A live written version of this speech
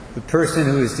The person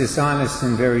who is dishonest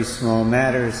in very small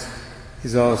matters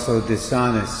is also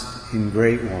dishonest in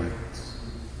great ones.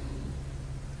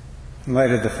 In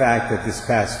light of the fact that this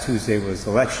past Tuesday was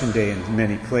Election Day in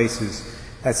many places,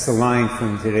 that's the line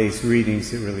from today's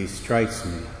readings that really strikes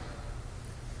me.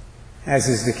 As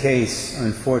is the case,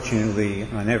 unfortunately,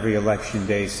 on every election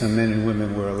day, some men and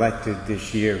women were elected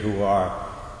this year who are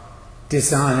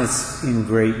dishonest in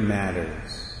great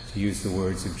matters, to use the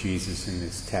words of Jesus in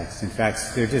this text. In fact,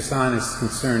 they're dishonest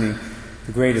concerning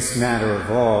the greatest matter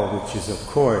of all, which is, of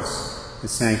course, the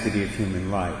sanctity of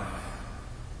human life.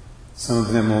 Some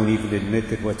of them won't even admit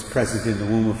that what's present in the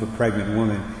womb of a pregnant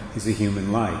woman is a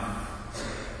human life,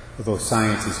 although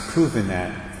science has proven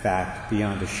that fact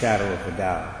beyond a shadow of a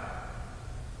doubt.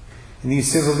 And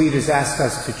these civil leaders ask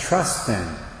us to trust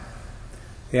them.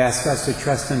 They ask us to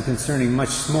trust them concerning much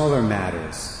smaller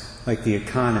matters, like the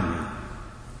economy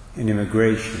and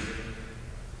immigration,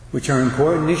 which are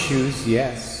important issues,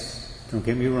 yes. Don't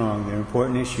get me wrong, they're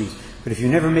important issues. But if you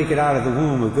never make it out of the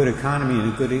womb, a good economy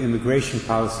and a good immigration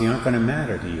policy aren't going to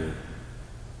matter to you.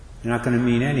 They're not going to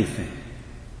mean anything.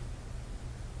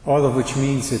 All of which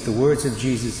means that the words of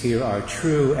Jesus here are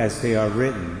true as they are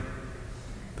written,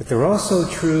 but they're also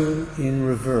true in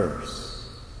reverse.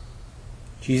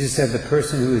 Jesus said the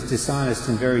person who is dishonest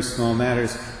in very small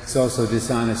matters is also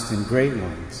dishonest in great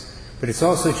ones. But it's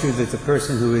also true that the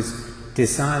person who is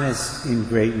dishonest in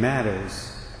great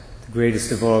matters, the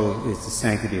greatest of all is the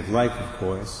sanctity of life, of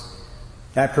course,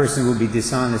 that person will be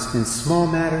dishonest in small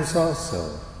matters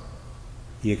also,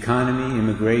 the economy,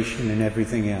 immigration, and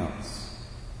everything else.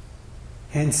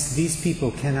 Hence, these people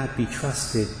cannot be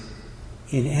trusted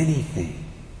in anything.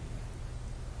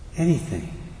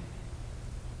 Anything.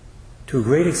 To a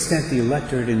great extent, the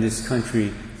electorate in this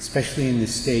country, especially in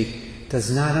this state, does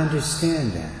not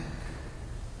understand that.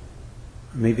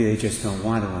 Or maybe they just don't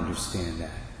want to understand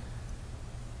that.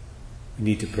 We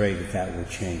need to pray that that will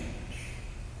change.